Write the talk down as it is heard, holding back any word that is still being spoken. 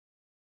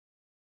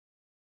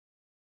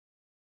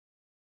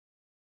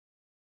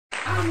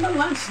I'm the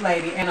lunch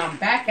lady, and I'm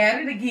back at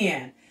it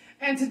again.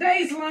 And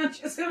today's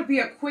lunch is going to be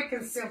a quick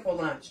and simple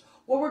lunch.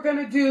 What we're going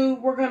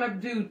to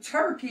do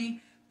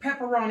turkey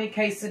pepperoni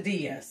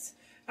quesadillas.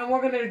 And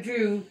we're going to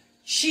do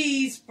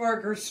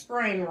cheeseburger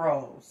spring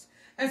rolls.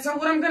 And so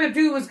what I'm going to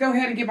do is go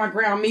ahead and get my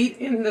ground meat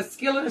in the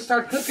skillet and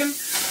start cooking.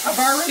 I've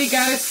already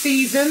got it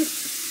seasoned.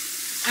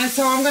 And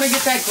so I'm going to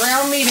get that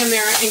ground meat in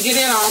there and get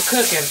it on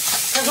cooking.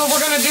 Because what we're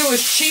going to do is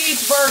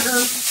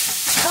cheeseburger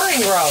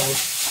spring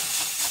rolls.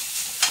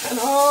 And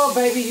oh,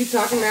 baby, you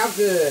talking about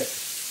good.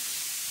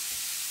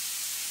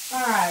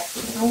 All right,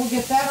 and we'll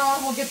get that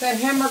on. We'll get that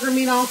hamburger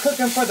meat on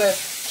cooking for the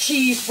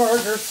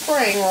cheeseburger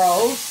spring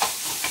rolls.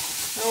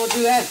 And we'll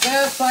do that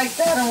just like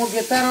that, and we'll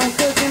get that on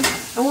cooking.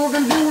 And what we're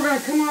going to do, we're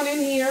going to come on in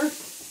here.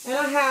 And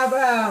I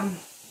have,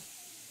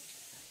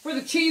 for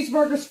the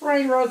cheeseburger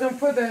spring rolls and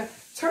for the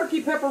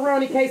turkey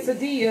pepperoni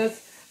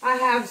quesadillas, I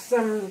have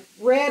some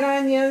red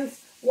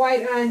onions,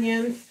 white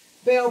onions,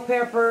 bell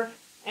pepper,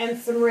 and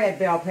some red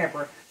bell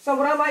pepper. So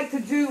what I like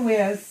to do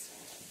is,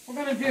 I'm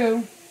going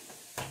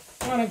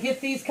to get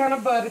these kind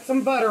of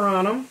some butter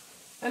on them.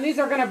 And these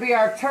are going to be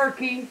our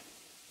turkey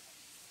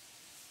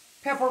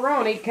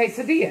pepperoni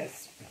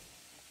quesadillas.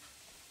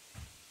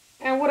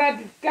 And what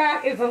I've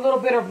got is a little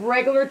bit of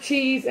regular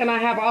cheese, and I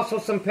have also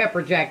some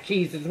pepper jack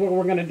cheese is what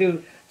we're going to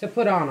do to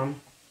put on them.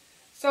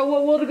 So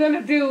what we're going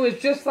to do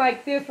is just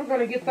like this, we're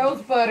going to get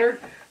those buttered,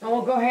 and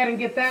we'll go ahead and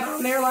get that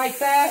on there like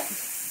that.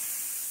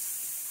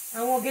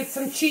 And we'll get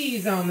some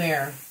cheese on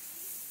there.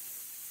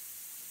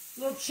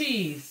 Little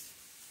cheese.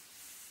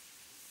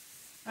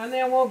 And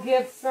then we'll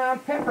get some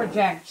pepper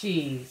jack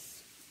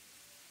cheese.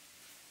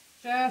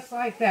 Just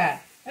like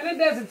that. And it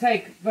doesn't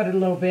take but a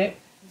little bit.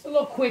 It's a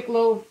little quick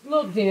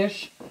little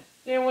dish.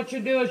 Then what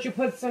you do is you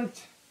put some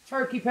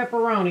turkey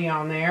pepperoni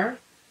on there.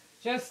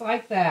 Just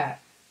like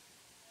that.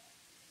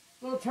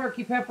 Little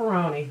turkey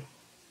pepperoni.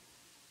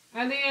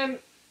 And then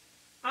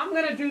I'm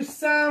going to do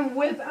some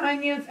with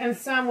onions and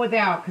some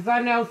without. Because I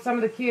know some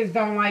of the kids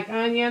don't like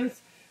onions.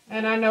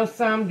 And I know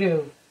some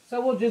do. So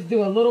we'll just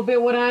do a little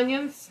bit with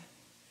onions.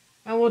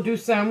 And we'll do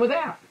some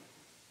without.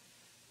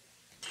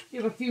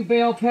 Give a few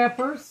bell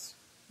peppers.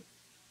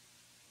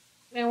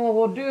 And what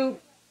we'll do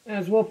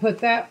is we'll put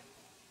that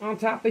on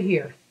top of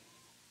here.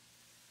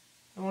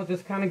 And we'll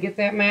just kind of get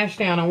that mashed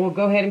down. And we'll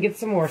go ahead and get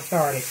some more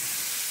started.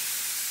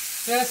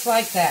 Just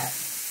like that.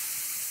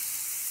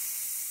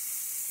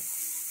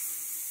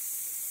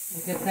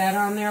 We'll get that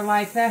on there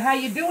like that. How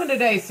you doing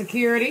today,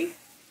 security?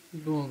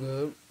 Doing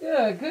good.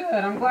 Good, good.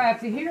 I'm glad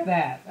to hear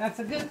that. That's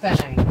a good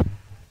thing.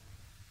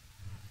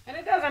 And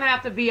it doesn't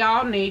have to be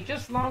all neat,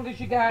 just as long as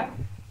you got,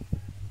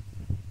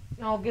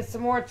 I'll get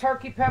some more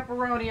turkey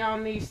pepperoni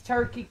on these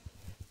turkey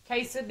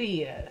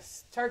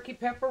quesadillas. Turkey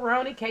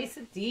pepperoni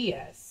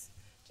quesadillas.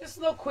 Just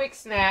a little quick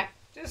snack.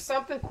 Just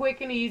something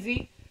quick and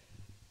easy.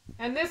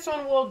 And this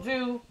one we'll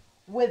do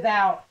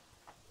without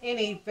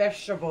any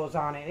vegetables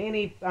on it,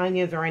 any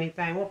onions or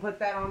anything. We'll put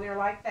that on there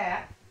like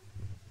that.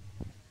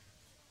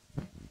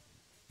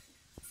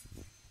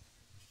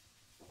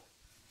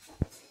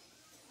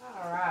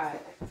 All right.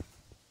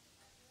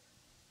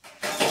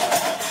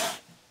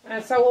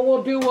 And so what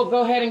we'll do, we'll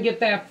go ahead and get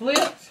that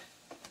flipped.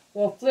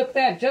 We'll flip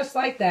that just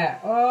like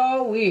that.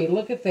 Oh,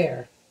 look at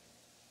there.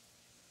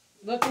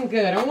 Looking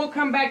good. And we'll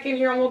come back in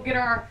here and we'll get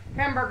our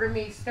hamburger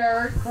meat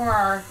stirred for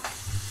our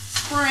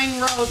spring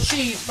roll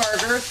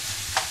cheeseburgers.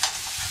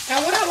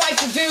 And what I like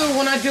to do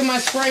when I do my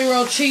spring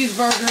roll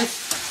cheeseburgers,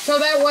 so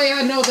that way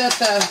I know that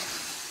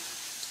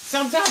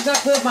sometimes I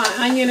put my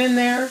onion in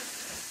there.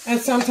 And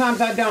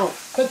sometimes I don't.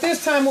 But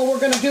this time what we're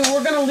going to do,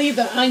 we're going to leave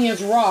the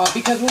onions raw.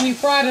 Because when you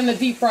fry it in the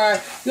deep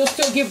fryer, you'll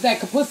still give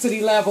that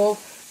capacity level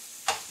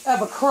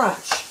of a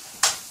crunch.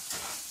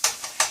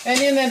 And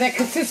then that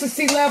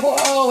consistency level,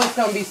 oh, it's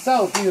going to be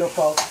so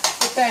beautiful.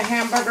 With that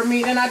hamburger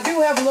meat. And I do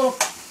have a little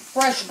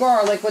fresh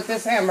garlic with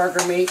this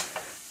hamburger meat.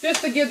 Just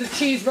to give the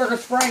cheeseburger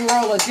spring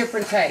roll a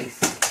different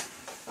taste.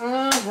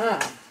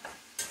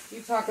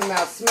 You're talking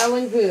about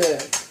smelling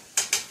good.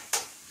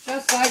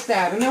 Just like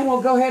that. And then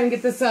we'll go ahead and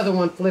get this other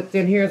one flipped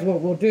in. Here's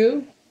what we'll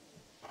do.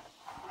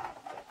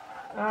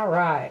 All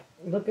right.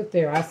 Look at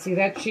there. I see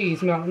that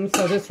cheese melting.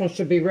 So this one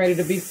should be ready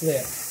to be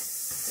flipped.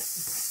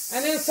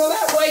 And then so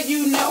that way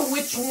you know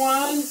which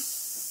one.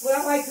 What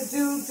I like to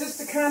do just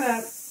to kind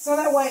of, so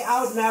that way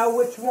I'll know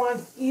which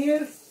one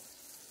is.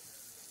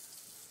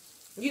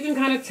 You can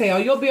kind of tell.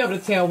 You'll be able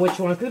to tell which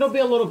one. Because it'll be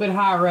a little bit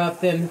higher up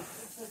than,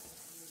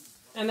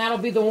 and that'll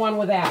be the one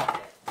without.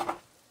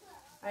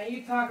 And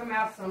you talking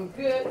about some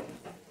good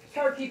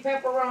turkey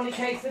pepperoni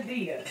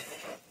quesadillas.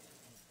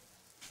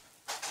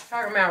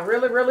 Talking about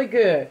really, really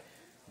good.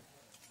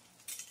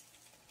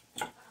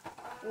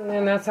 And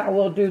then that's how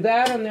we'll do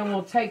that. And then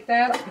we'll take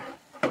that.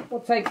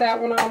 We'll take that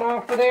one on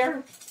off of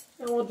there.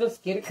 And we'll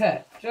just get it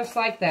cut. Just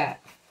like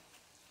that.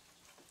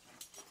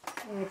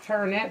 And we'll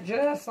turn that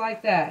just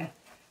like that.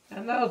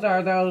 And those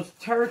are those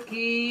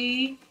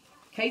turkey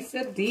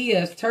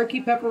quesadillas.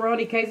 Turkey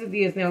pepperoni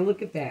quesadillas. Now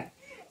look at that.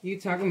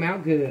 You talking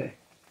about good.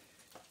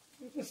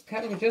 Just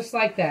cut them just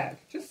like that.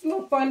 Just a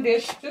little fun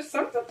dish. Just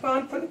something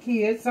fun for the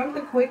kids.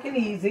 Something quick and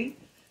easy.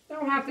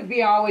 Don't have to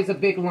be always a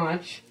big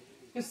lunch.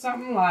 Just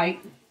something light.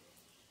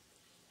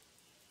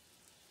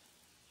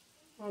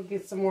 I'll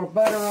get some more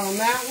butter on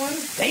that one.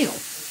 Damn.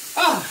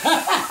 Oh,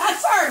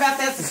 sorry about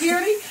that,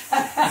 security.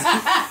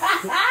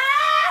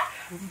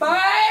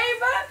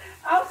 Babe,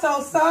 I'm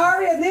so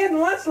sorry. And then the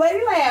lunch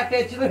lady laughed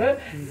at you.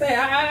 Say,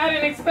 I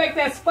didn't expect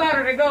that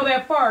splatter to go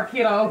that far,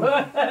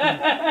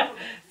 kiddo.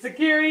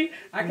 Security,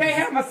 I can't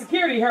have my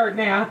security hurt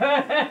now.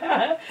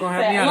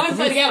 Lunch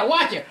lady gotta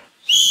watch it.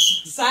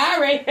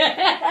 Sorry.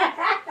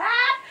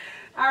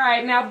 All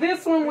right, now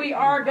this one we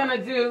are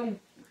gonna do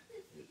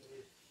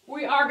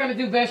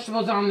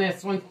vegetables on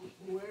this one.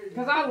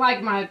 Because I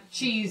like my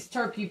cheese,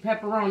 turkey,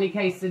 pepperoni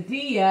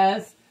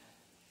quesadillas.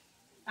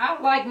 I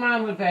like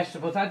mine with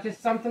vegetables.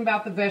 Something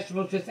about the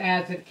vegetables just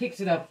adds it, kicks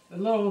it up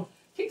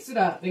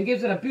and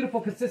gives it a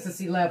beautiful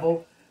consistency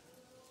level.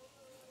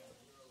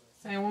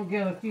 So we'll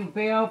get a few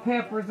bell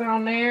peppers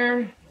on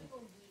there.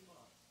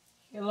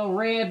 Get a little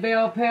red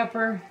bell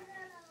pepper.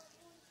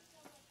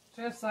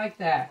 Just like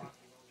that.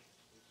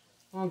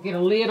 We'll get a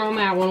lid on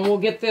that one. We'll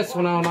get this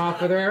one on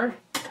off of there.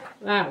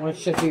 That one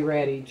should be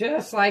ready.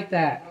 Just like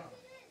that.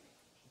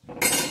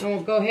 And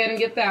we'll go ahead and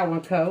get that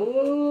one cut.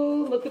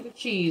 Ooh, look at the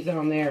cheese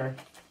on there.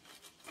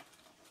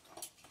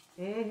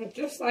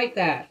 Just like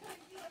that.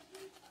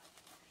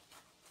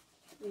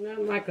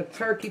 Like a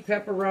turkey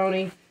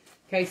pepperoni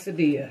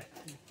quesadilla.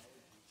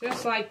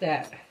 Just like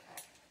that.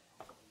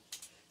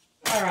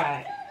 All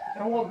right.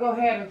 And we'll go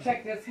ahead and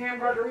check this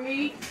hamburger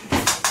meat.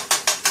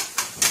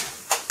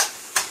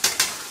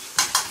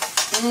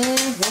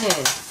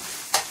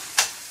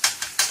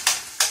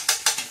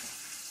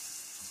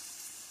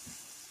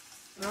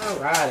 All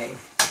righty.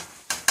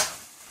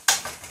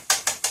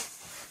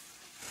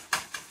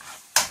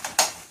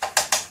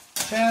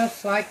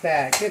 Just like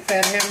that. Get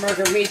that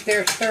hamburger meat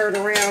there stirred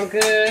around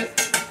good.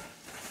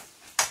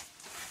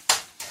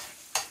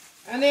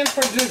 And then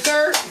for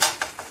dessert,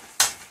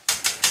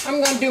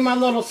 I'm going to do my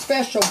little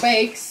special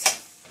bakes.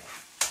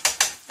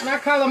 And I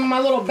call them my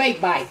little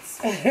bake bites.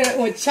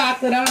 With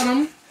chocolate on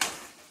them.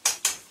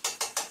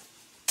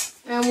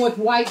 And with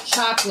white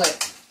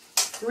chocolate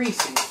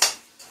Reese's.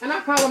 And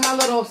I call them my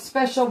little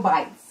special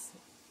bites.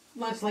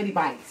 Lunch lady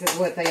bites is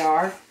what they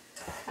are.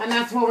 And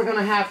that's what we're going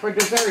to have for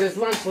dessert is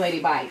lunch lady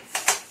bites.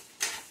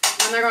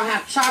 And they're going to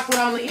have chocolate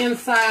on the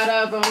inside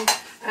of them.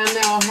 And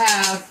they'll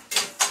have...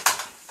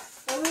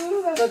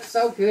 Ooh, that looks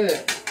so good.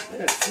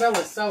 It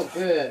smells so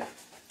good.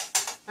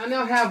 And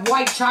they'll have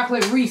white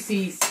chocolate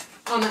Reese's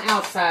on the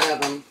outside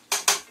of them.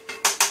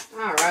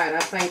 Alright, I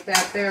think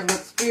that there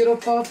looks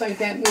beautiful. I think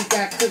that meat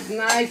got cooked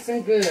nice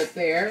and good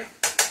there.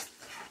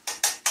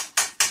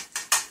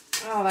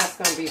 Oh, that's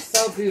going to be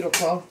so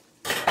beautiful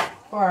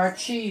for our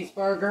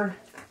cheeseburger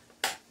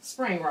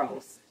spring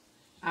rolls.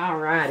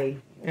 Alrighty.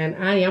 And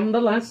I am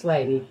the lunch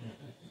lady.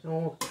 And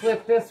we'll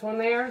flip this one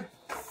there.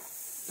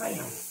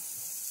 Bam.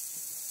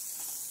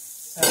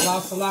 I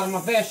lost a lot of my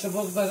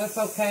vegetables, but that's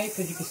okay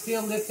because you can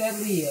still lift that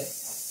lid.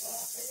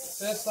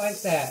 Just like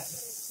that.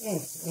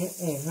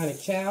 Honey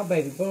child,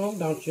 baby boom,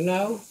 don't you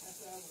know?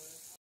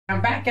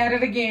 I'm back at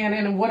it again,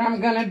 and what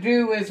I'm going to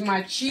do is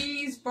my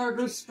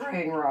cheeseburger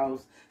spring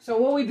rolls. So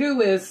what we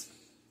do is,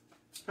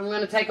 I'm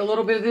going to take a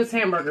little bit of this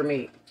hamburger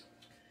meat.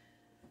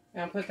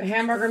 And put the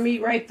hamburger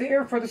meat right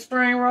there for the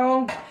spring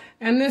roll.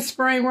 And this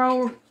spring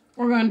roll,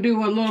 we're going to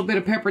do a little bit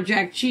of pepper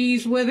jack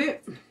cheese with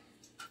it.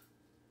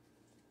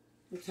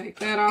 We'll take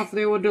that off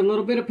there. We'll do a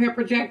little bit of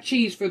pepper jack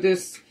cheese for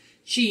this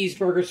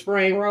cheeseburger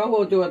spring roll.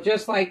 We'll do it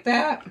just like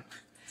that.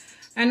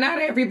 And not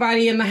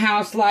everybody in the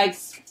house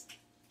likes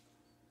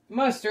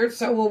mustard.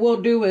 So what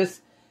we'll do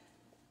is,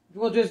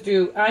 we'll just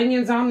do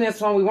onions on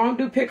this one. We won't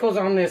do pickles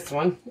on this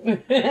one.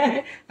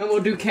 And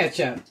we'll do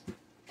ketchup.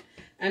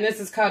 And this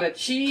is called a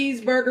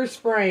cheeseburger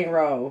spring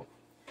roll.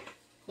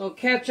 A little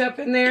ketchup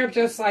in there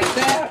just like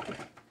that.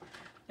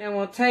 And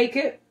we'll take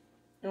it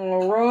and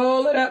we'll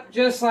roll it up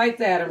just like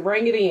that and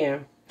bring it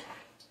in.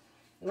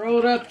 Roll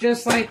it up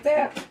just like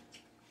that.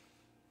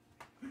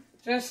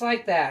 Just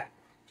like that.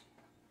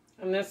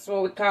 And that's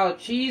what we call a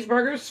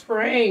cheeseburger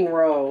spring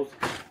rolls.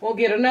 We'll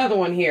get another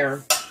one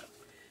here.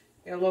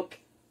 Get a little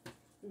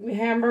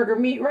hamburger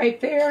meat right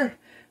there.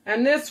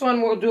 And this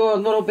one we'll do a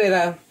little bit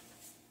of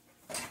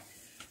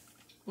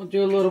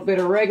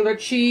regular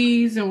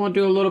cheese, and we'll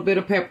do a little bit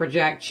of pepper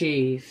jack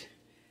cheese.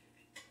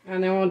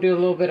 And then we'll do a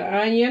little bit of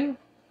onion.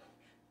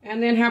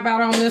 And then how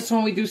about on this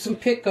one we do some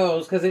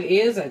pickles, because it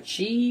is a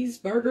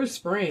cheeseburger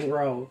spring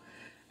roll.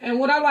 And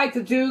what I like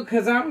to do,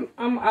 because I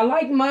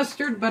like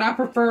mustard, but I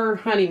prefer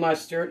honey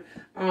mustard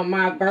on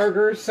my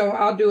burgers. So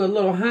I'll do a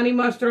little honey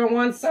mustard on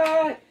one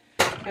side,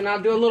 and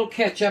I'll do a little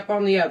ketchup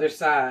on the other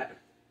side.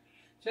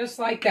 Just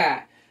like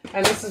that.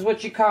 And this is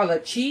what you call a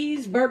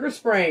cheeseburger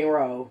spring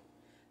roll.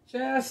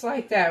 Just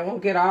like that. We'll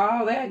get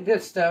all that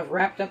good stuff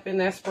wrapped up in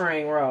that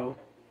spring roll.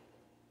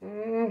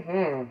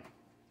 We'll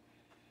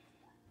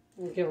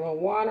get a little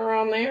water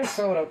on there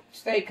so it'll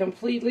stay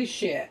completely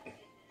shut.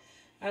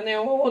 And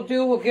then what we'll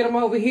do, we'll get them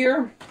over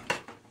here.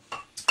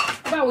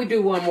 about we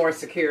do one more,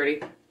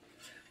 Security?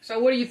 So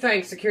what do you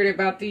think, Security,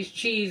 about these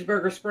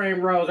cheeseburger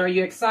spring rolls? Are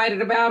you excited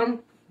about them?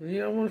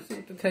 Yeah, I want to see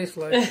what they taste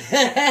like.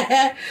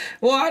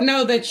 Well, I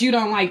know that you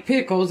don't like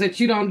pickles, that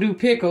you don't do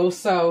pickles,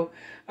 so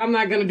I'm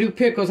not going to do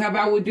pickles. How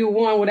about we do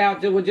one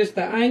with just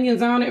the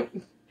onions on it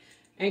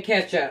and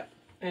ketchup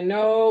and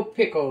no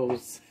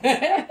pickles?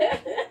 Now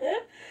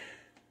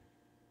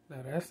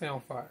that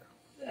sounds fire.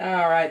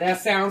 All right,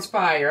 that sounds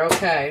fire.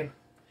 Okay.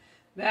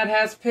 That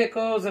has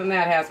pickles and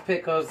that has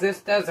pickles.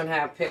 This doesn't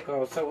have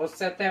pickles, so we'll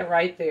set that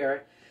right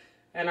there.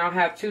 And I'll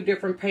have two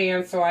different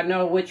pans so I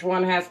know which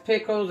one has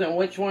pickles and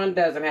which one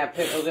doesn't have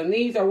pickles. And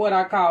these are what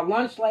I call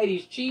Lunch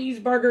Lady's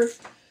cheeseburger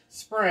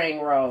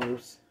spring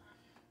rolls.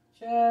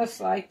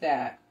 Just like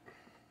that.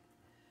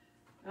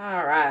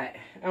 All right.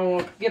 And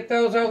we'll get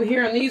those over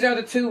here. And these are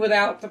the two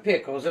without the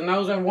pickles. And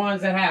those are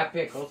ones that have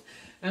pickles.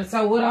 And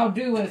so what I'll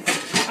do is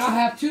I'll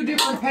have two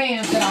different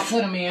pans that I'll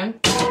put them in.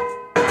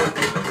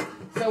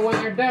 So when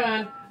they're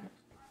done,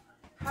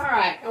 all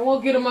right, and we'll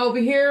get them over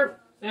here.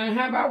 And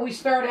how about we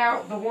start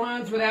out the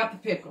ones without the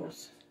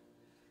pickles?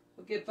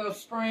 We'll get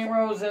those spring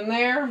rolls in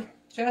there,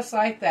 just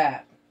like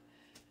that.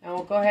 And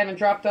we'll go ahead and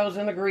drop those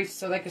in the grease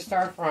so they can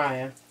start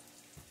frying.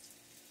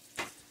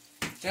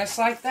 Just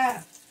like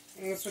that.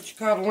 And that's what you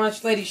call the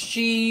Lunch Lady's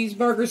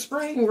cheeseburger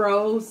spring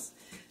rolls.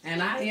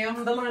 And I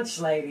am the Lunch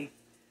Lady.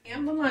 I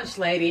am the Lunch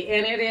Lady,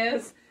 and it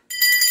is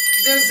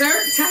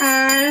dessert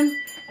time.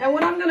 And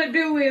what I'm going to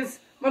do is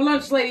my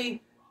Lunch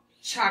Lady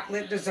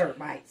chocolate dessert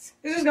bites.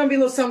 This is going to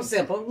be a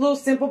little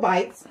simple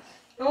bites.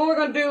 And what we're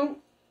going to do,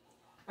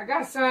 I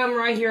got some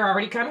right here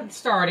already kind of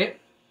started.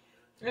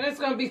 And it's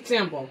going to be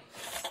simple.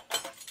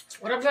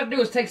 What I'm going to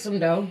do is take some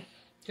dough,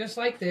 just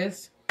like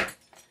this.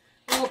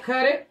 And we'll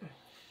cut it.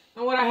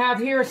 And what I have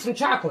here is some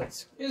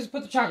chocolates. You just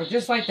put the chocolate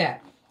just like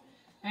that.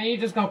 And you're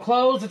just going to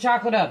close the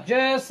chocolate up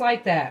just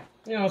like that.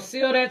 You know,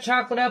 seal that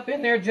chocolate up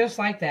in there just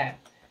like that.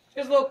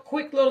 Just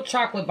quick little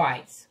chocolate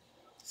bites.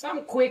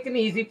 Something quick and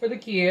easy for the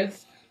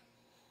kids.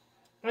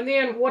 And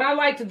then what I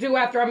like to do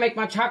after I make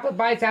my chocolate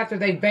bites after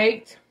they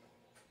baked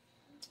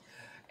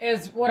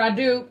is what I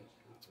do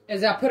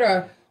is I put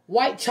a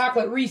white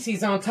chocolate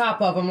Reese's on top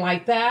of them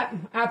like that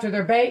after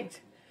they're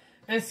baked.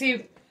 And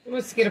see,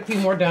 let's get a few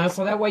more done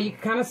so that way you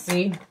can kind of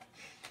see.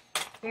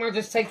 I'm going to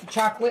just take the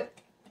chocolate,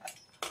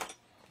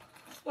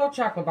 little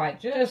chocolate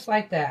bite just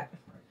like that.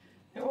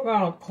 And we're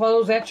going to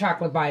close that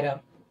chocolate bite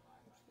up.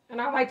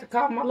 And I like to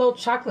call them my little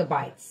chocolate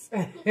bites.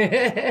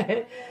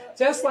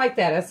 Just like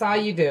that. That's all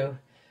you do.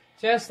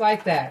 Just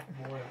like that.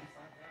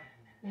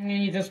 And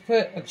then you just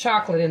put a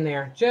chocolate in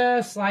there.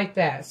 Just like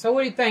that. So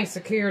what do you think,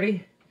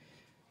 Security?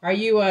 Are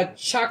you a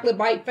chocolate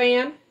bite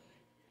fan?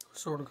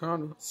 Sort of,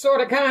 kind of.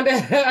 Sort of, kind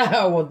of?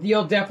 Well,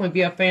 you'll definitely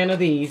be a fan of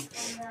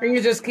these. And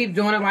you just keep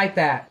doing it like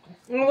that.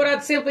 And what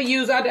I'd simply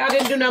use, I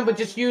didn't do nothing but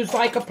just use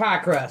like a pie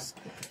crust.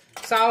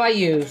 That's all I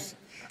use.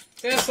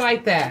 Just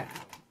like that.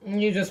 And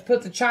you just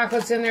put the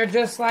chocolates in there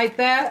just like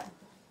that.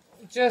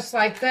 Just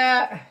like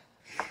that.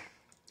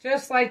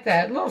 Just like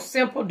that. A little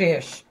simple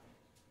dish.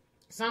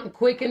 Something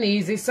quick and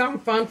easy. Something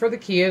fun for the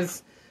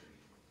kids.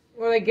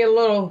 Where they get a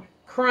little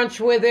crunch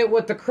with it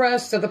with the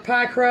crust of the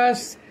pie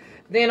crust.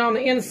 Then on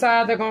the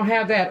inside, they're going to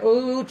have that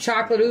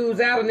chocolate ooze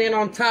out. And then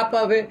on top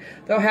of it,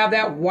 they'll have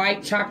that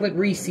white chocolate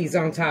Reese's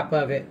on top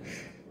of it.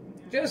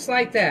 Just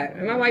like that.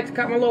 And I like to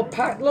cut my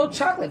little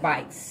chocolate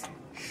bites.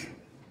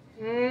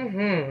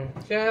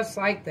 Just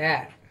like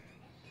that.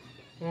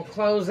 We'll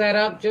close that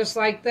up just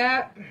like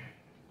that.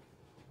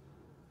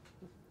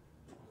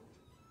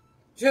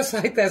 Just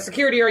like that.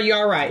 Security, are you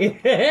all right?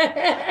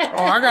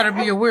 Oh, I got to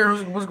be aware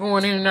of what's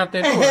going in and out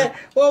that door.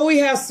 Well, we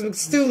have some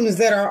students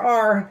that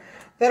are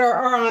they're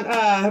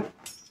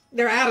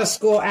out of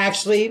school,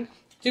 actually,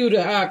 due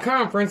to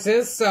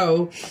conferences.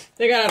 So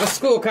they got out of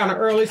school kind of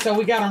early, so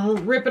we got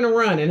them ripping and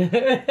running.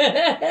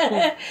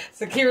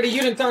 Security,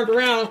 you done turned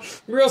around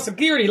real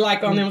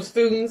security-like on them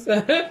students.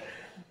 I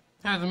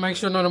had to make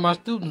sure none of my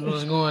students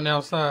was going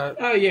outside.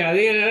 Oh, yeah,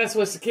 that's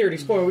what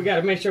security's for. We got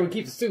to make sure we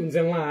keep the students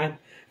in line.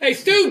 Hey,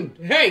 student!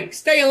 Hey,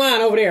 stay in line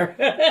over there.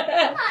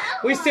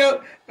 We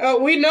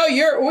know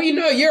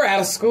you're out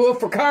of school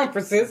for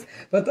conferences,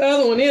 but the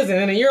other one isn't,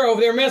 and you're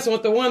over there messing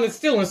with the one that's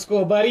still in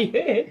school,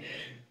 buddy.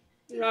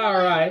 All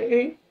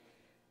right.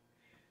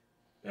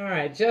 All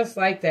right, just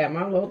like that,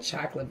 my little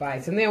chocolate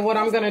bites. And then what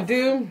I'm gonna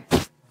do,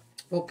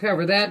 we'll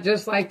cover that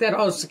just like that.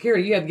 Oh,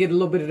 security, you had to get a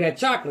little bit of that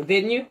chocolate,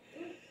 didn't you?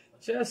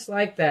 Just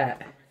like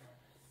that.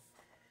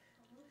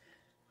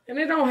 And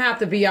it don't have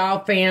to be all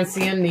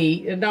fancy and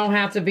neat. It don't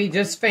have to be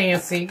just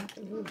fancy.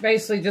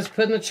 Basically, just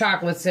putting the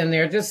chocolates in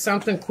there. Just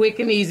something quick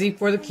and easy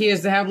for the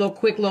kids to have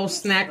quick little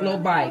snack, little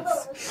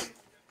bites.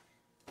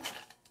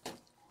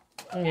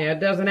 Yeah,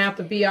 it doesn't have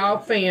to be all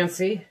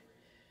fancy.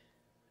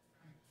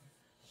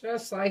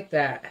 Just like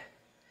that.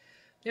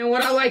 And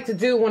what I like to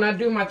do when I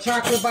do my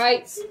chocolate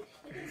bites,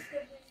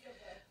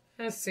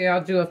 let's see,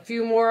 I'll do a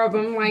few more of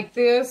them like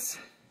this.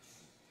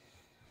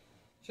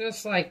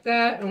 Just like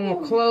that, and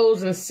we'll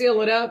close and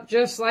seal it up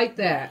just like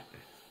that.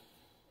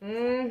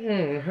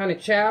 Honey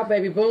child,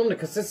 baby boom. The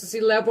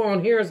consistency level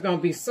on here is going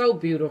to be so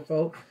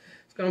beautiful.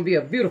 It's going to be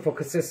a beautiful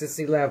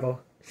consistency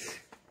level.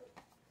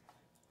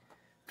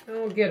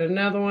 I'll get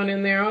another one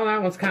in there. Oh,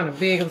 that one's kind of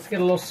big. Let's get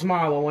a little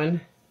smaller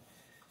one.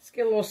 Let's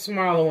get a little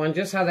smaller one,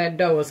 just how that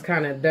dough is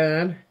kind of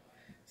done.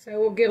 So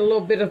we'll get a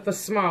little bit of a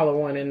smaller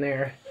one in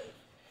there.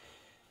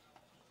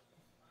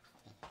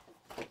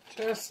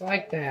 Just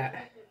like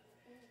that.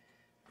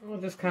 We'll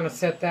just kind of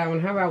set that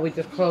one. How about we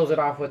just close it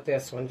off with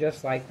this one,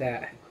 just like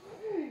that.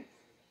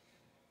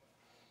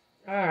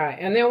 Alright,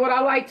 and then what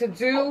I like to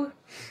do,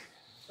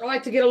 I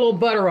like to get a little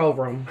butter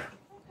over them.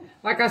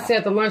 Like I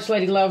said, the lunch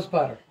lady loves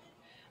butter.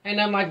 Ain't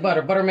nothing like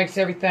butter. Butter makes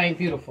everything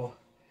beautiful.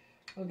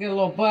 We'll get a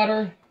little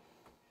butter.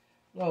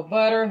 A little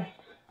butter.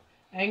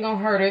 Ain't gonna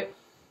hurt it.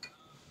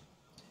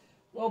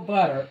 A little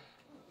butter.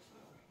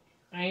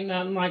 Ain't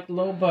nothing like a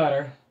little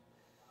butter.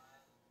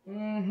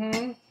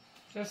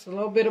 Just a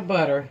little bit of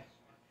butter.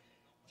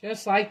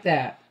 Just like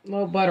that. A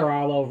little butter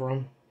all over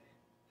them.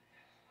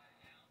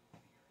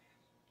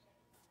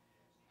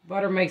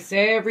 Butter makes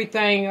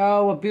everything,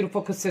 oh, a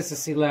beautiful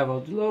consistency level.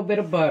 A little bit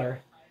of butter.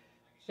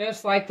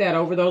 Just like that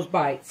over those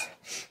bites.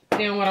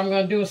 Then what I'm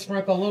going to do is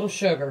sprinkle a little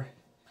sugar.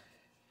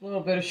 A little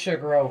bit of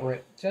sugar over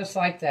it. Just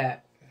like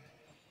that.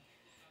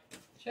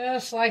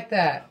 Just like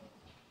that.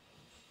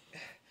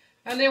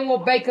 And then we'll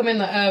bake them in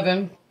the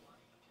oven.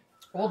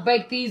 We'll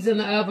bake these in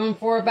the oven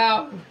for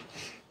about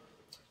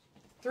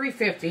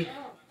 350.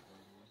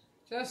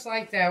 Just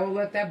like that. We'll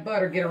let that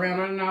butter get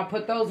around and I'll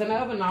put those in the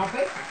oven and I'll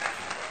bake them.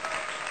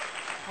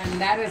 And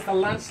that is the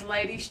Lunch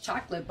Lady's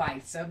chocolate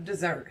bites of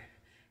dessert.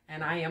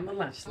 And I am the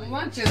Lunch Lady.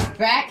 Lunch is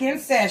back in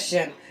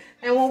session.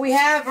 And what we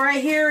have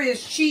right here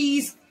is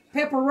cheese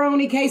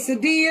pepperoni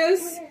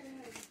quesadillas.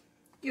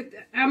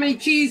 How many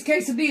cheese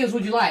quesadillas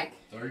would you like?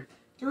 3.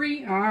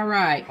 3? All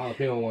right.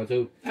 Jalapeno one,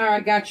 too. All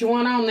right, got you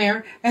one on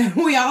there. And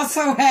we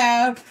also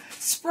have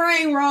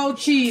spring roll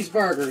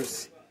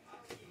cheeseburgers.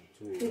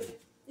 2.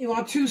 You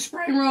want 2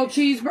 spring roll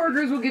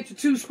cheeseburgers? We'll get you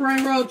 2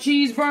 spring roll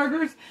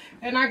cheeseburgers.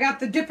 And I got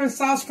the dipping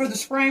sauce for the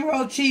spring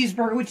roll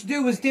cheeseburger. What you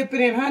do is dip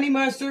it in honey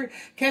mustard,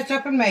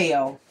 ketchup, and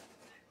mayo.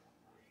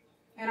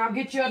 And I'll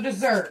get you a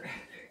dessert.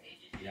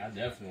 Yeah, I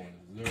definitely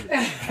want a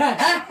dessert.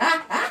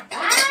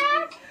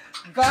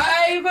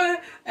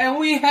 Baby. And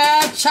we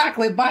have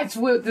chocolate bites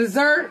with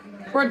dessert,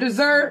 for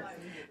dessert.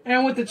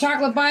 And with the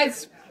chocolate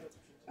bites,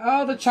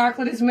 oh, the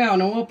chocolate is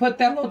melting. And we'll put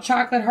that little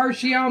chocolate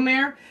Hershey on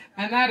there.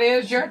 And that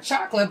is your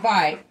chocolate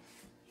bite.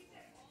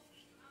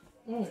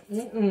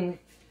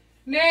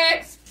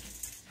 Next.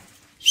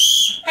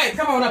 Hey,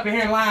 come on up in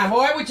here and line,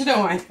 boy. What you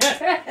doing?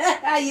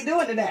 How you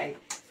doing today?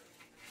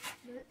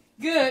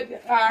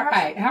 Good. All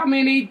right. How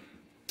many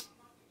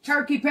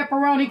turkey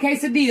pepperoni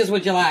quesadillas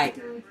would you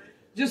like?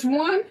 Just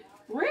one?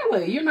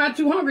 Really? You're not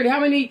too hungry. How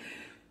many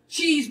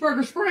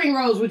cheeseburger spring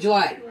rolls would you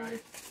like?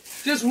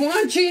 Just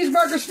one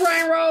cheeseburger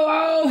spring roll?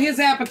 Oh, his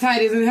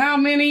appetite is. And how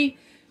many?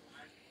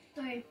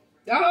 3.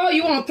 Oh,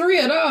 you want 3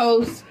 of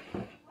those?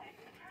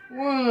 1.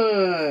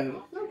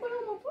 No, put it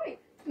on my plate.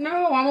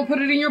 No, I'm going to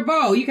put it in your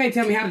bowl. You can't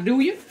tell me how to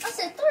do you. I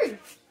said 3.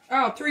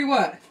 Oh, 3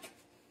 what?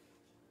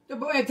 The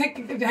boy,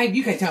 hey,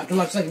 you can't tell the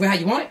lunch lady how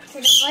you want it.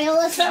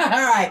 All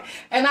right.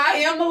 And I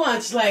am the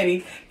Lunch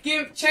Lady.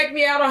 Check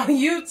me out on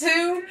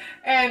YouTube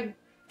and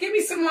give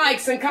me some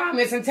likes and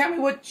comments and tell me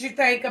what you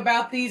think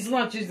about these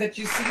lunches that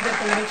you see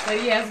that the Lunch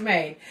Lady has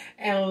made.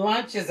 And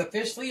lunch is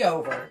officially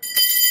over.